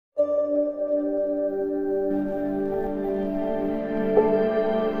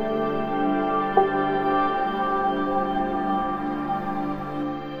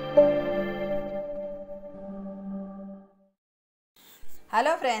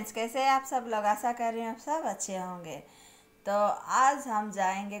Hello friends, कैसे हैं आप सब लोग। आशा कर रही हूँ आप सब अच्छे होंगे। तो आज हम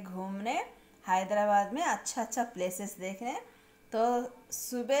जाएंगे घूमने हैदराबाद में, अच्छा अच्छा प्लेसेस देखने। तो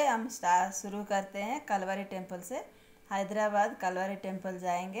सुबह हम शुरू करते हैं कलवरी टेम्पल से। हैदराबाद कलवरी टेम्पल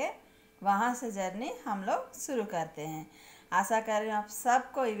जाएंगे, वहाँ से जर्नी हम लोग शुरू करते हैं। आशा कर रही हूँ आप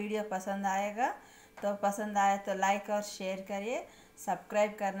सबको ये वीडियो पसंद आएगा। तो पसंद आए तो लाइक और शेयर करिए,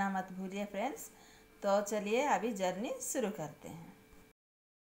 सब्सक्राइब करना मत भूलिए फ्रेंड्स। तो चलिए अभी जर्नी शुरू करते हैं।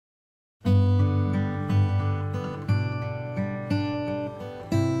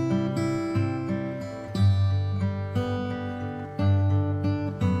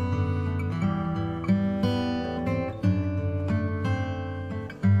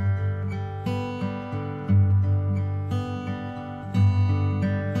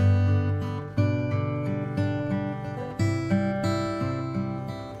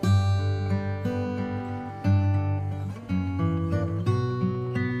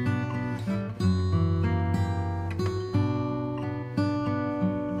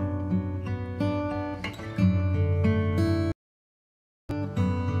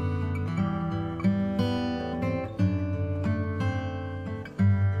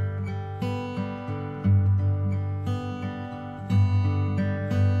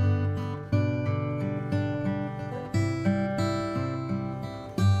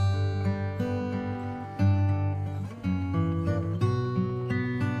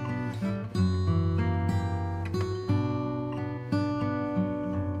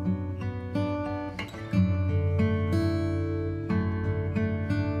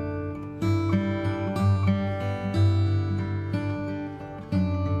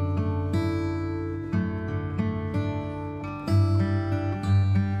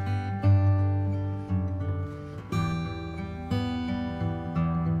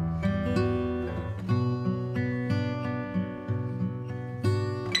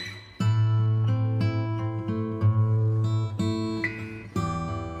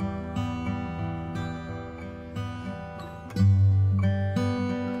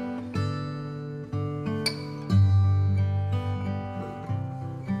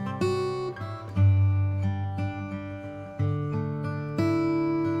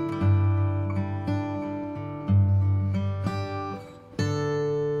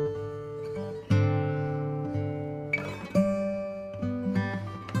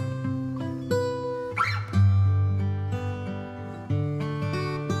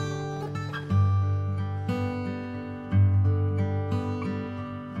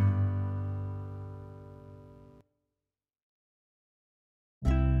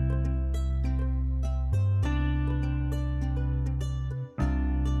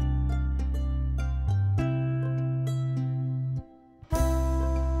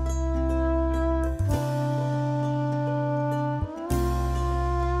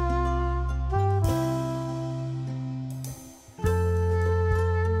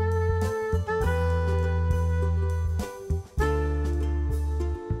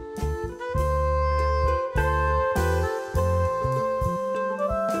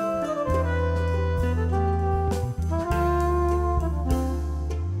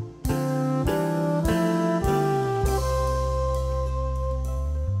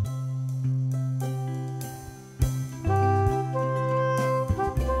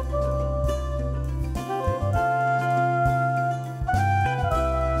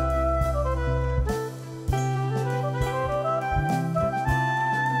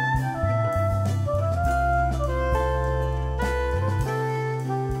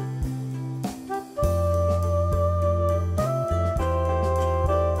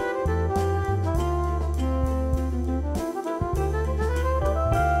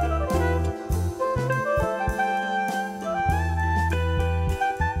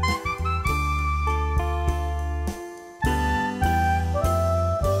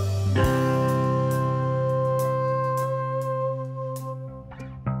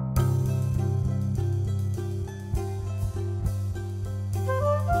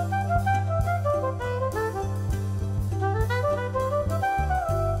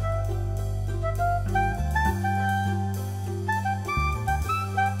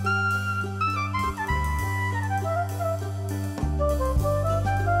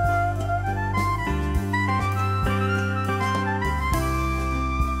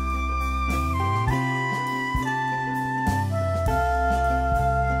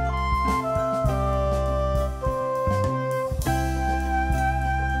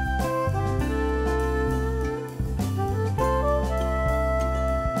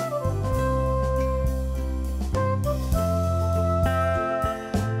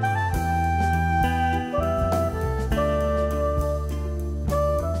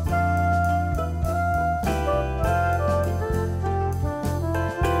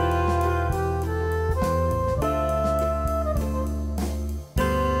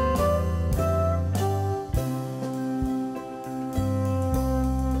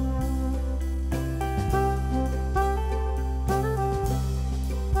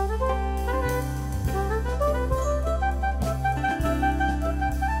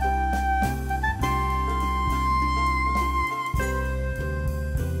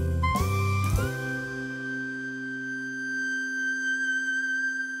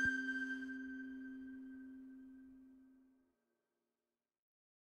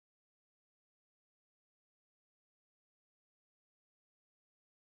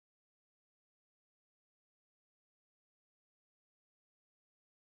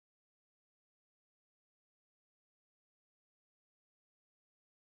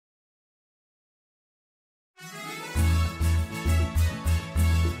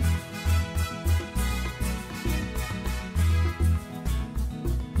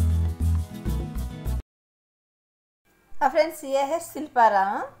 फ्रेंड्स ये है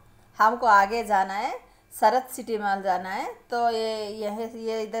शिल्पाराम। हमको आगे जाना है, सरत सिटी मॉल जाना है। तो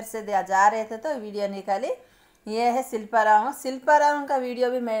ये इधर से जा रहे थे तो वीडियो निकाली। ये है शिल्पाराम। शिल्पाराम का वीडियो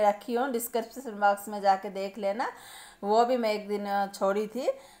भी मैं रखी हूँ, डिस्क्रिप्शन बॉक्स में जाके देख लेना। वो भी मैं एक दिन छोड़ी थी,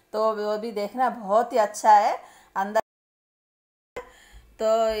 तो वो भी देखना, बहुत ही अच्छा है अंदर।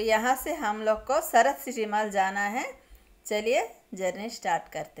 तो यहाँ से हम लोग को सरत सिटी मॉल जाना है। चलिए जर्नी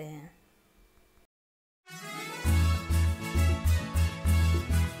स्टार्ट करते हैं।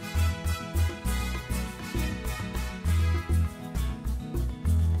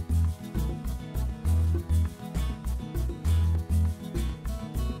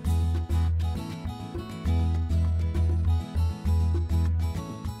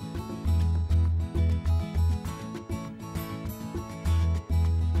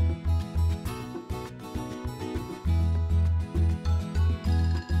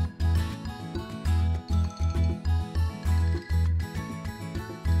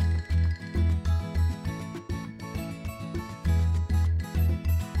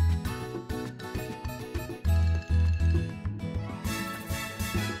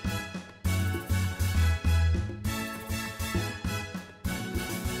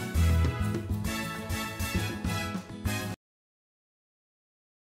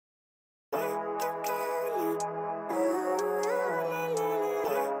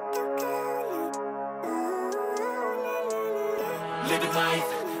 Living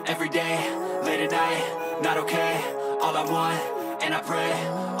life, every day, late at night, not okay. All I want, and I pray,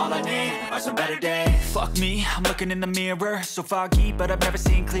 all I need are some better days. Fuck me, I'm looking in the mirror, so foggy, but I've never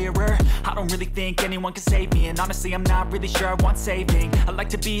seen clearer. I don't really think anyone can save me, and honestly I'm not really sure I want saving. I like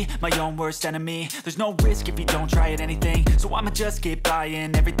to be my own worst enemy. There's no risk if you don't try at anything, so I'ma just keep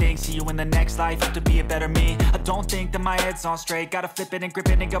buying everything. See you in the next life, hope to be a better me. I don't think that my head's on straight, gotta flip it and grip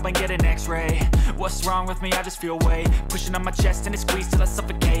it and go and get an x-ray. What's wrong with me? I just feel weight pushing on my chest and it squeezes till I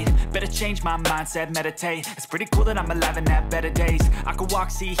suffocate. Better change my mindset, meditate. It's pretty cool that I'm alive and have better days. I could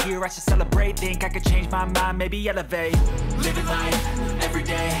walk, see, hear, I should celebrate. Think I could change my mind, maybe elevate. Living life, every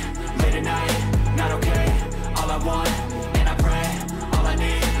day, late at night, not okay. All I want, and I pray, all I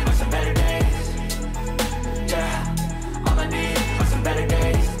need are some better days. Yeah, all I need are some better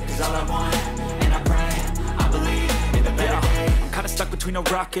days. Cause all I want, and I pray, I believe in the better days. Kinda stuck between a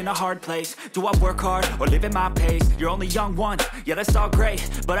rock and a hard place. Do I work hard or live at my pace? You're only young once, yeah that's all great,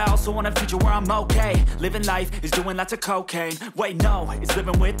 but I also want a future where I'm okay. Living life is doing lots of cocaine. Wait no, it's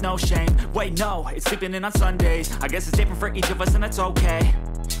living with no shame. Wait no, it's sleeping in on Sundays. I guess it's different for each of us and that's okay.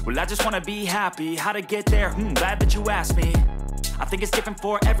 Well I just wanna be happy, how to get there? Glad that you asked me. I think it's different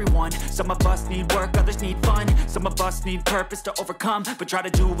for everyone. Some of us need work, others need fun. Some of us need purpose to overcome. But try to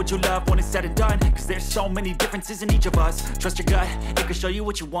do what you love when it's said and done. Cause there's so many differences in each of us. Trust your gut, it can show you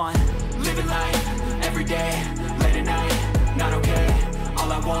what you want. Living life, every day, late at night, not okay.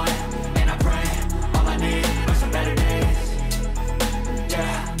 All I want, and I pray, all I need are some better days.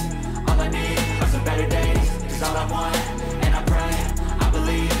 Yeah, all I need are some better days. Cause all I want, and I pray, I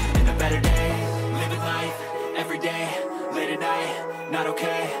believe in the better days. Living life, every day, late at night, not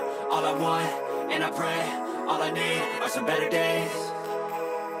okay. All I want, and I pray, all I need are some better days.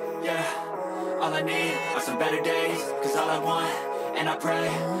 Yeah, all I need are some better days. Cause all I want, and I pray,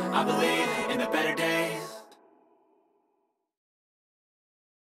 I believe in the better days.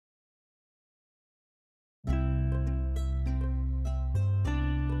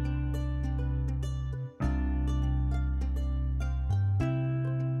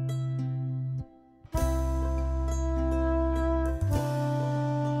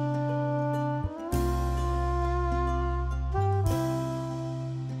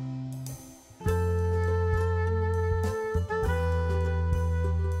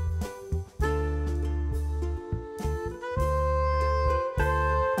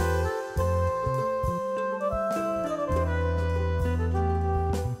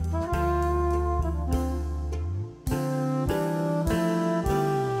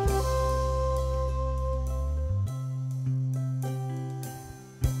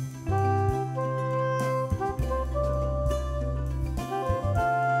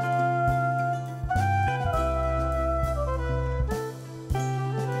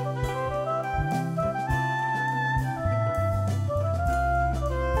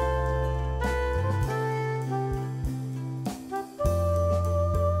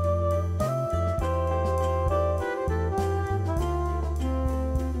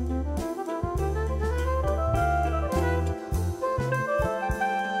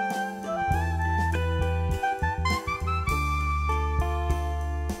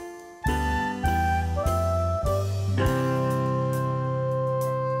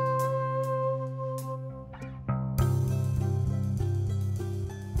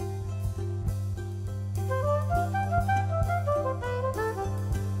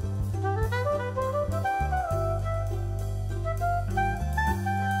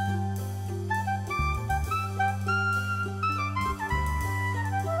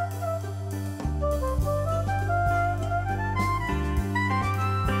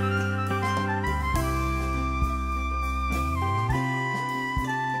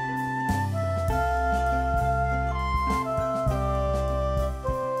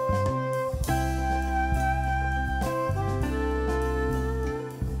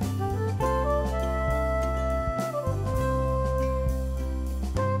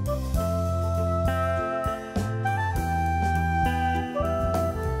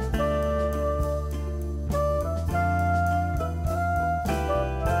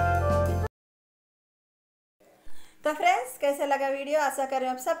 कैसा लगा video, आशा कर रही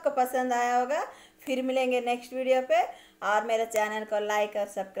हूँ आप सबको पसंद आया होगा। फिर मिलेंगे नेक्स्ट वीडियो पे, और मेरे चैनल को लाइक और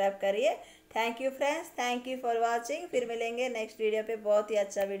सब्सक्राइब करिए। Thank you friends, thank you for watching. फिर मिलेंगे नेक्स्ट वीडियो पे, बहुत ही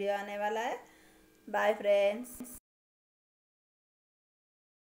अच्छा वीडियो आने वाला है। Bye friends.